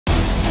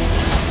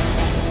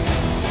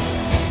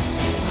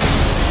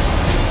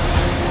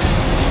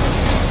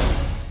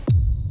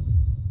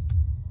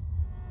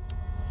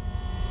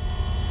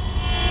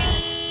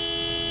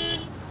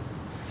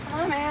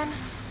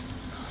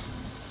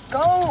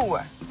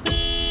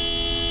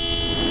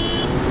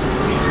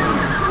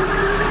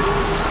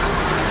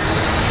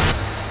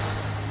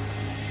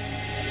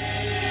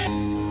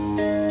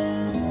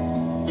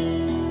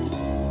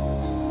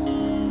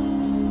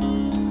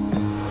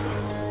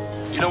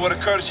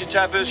courtesy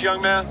tap is,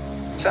 young man?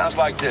 Sounds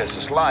like this.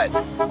 It's light.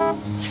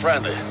 It's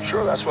friendly. I'm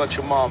sure that's what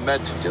your mom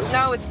meant to do.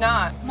 No, it's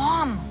not.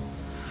 Mom!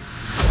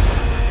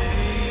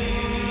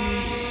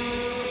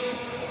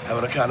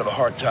 Having a kind of a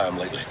hard time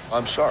lately.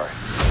 I'm sorry.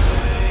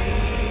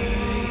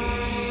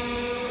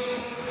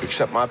 You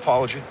accept my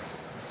apology?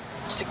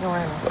 Just ignore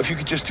him. Well, if you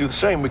could just do the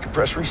same, we could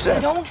press reset. I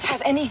don't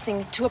have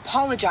anything to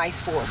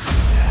apologize for.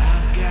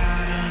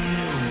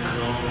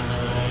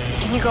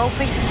 Can you go,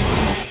 please?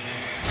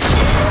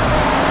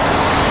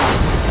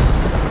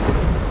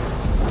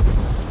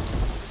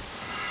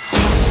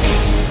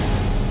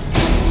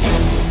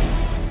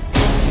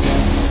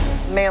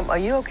 Ma'am, are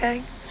you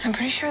okay? I'm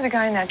pretty sure the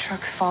guy in that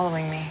truck's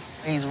following me.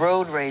 He's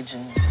road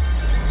raging.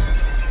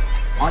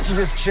 Why don't you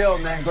just chill,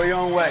 man? Go your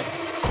own way.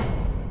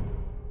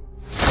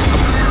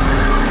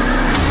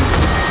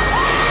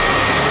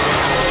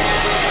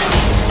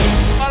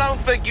 I don't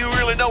think you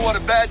really know what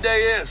a bad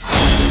day is. You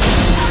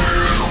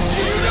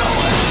know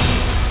it.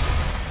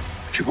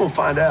 But you're gonna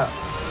find out.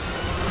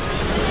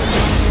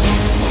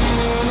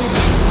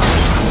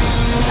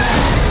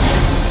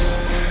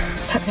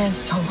 That man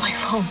stole my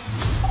phone.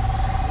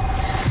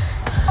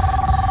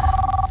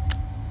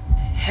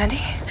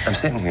 Andy? I'm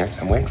sitting here.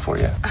 I'm waiting for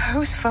you.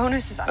 Whose phone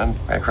is this? I'm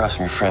right across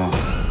from your friend.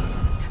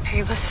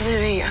 Hey, listen to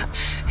me.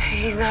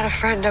 He's not a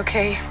friend,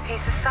 okay?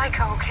 He's the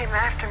psycho who came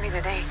after me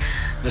today.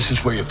 This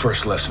is where your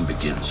first lesson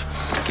begins.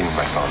 Give me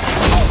my phone.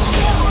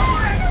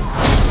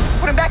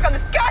 Put him back on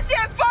this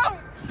goddamn phone!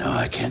 No,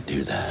 I can't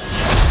do that.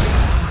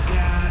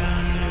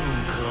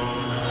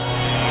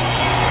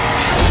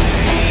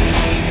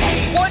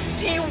 What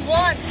do you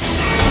want?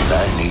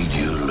 I need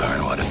you to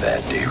learn what a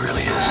bad day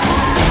really is.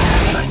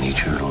 I need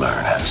you to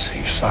learn how to say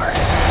you're sorry.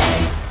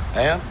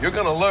 And you're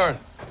gonna learn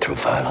through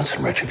violence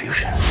and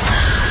retribution.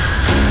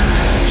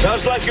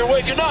 Sounds like you're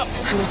waking up.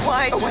 I'm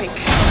wide awake.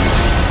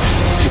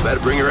 You better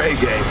bring your A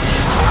game.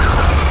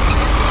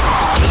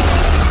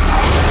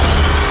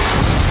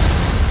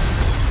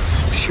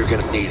 Because you're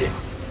gonna need it.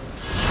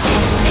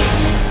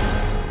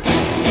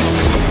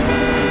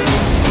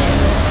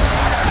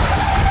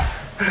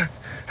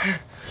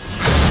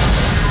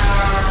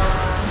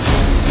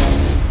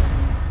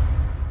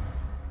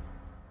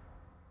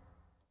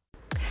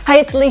 Hey,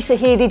 it's Lisa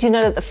here. Did you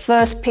know that the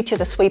first picture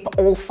to sweep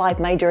all 5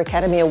 major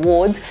Academy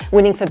Awards,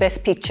 winning for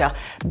Best Picture,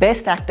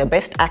 Best Actor,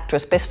 Best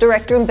Actress, Best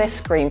Director and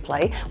Best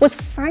Screenplay, was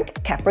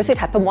Frank Capra's It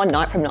Happened One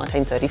Night from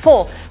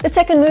 1934. The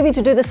second movie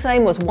to do the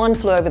same was One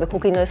Flew Over the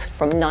Cuckoo's Nest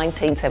from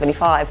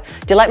 1975.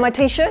 Do you like my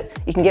t-shirt?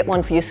 You can get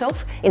one for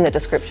yourself in the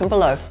description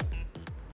below.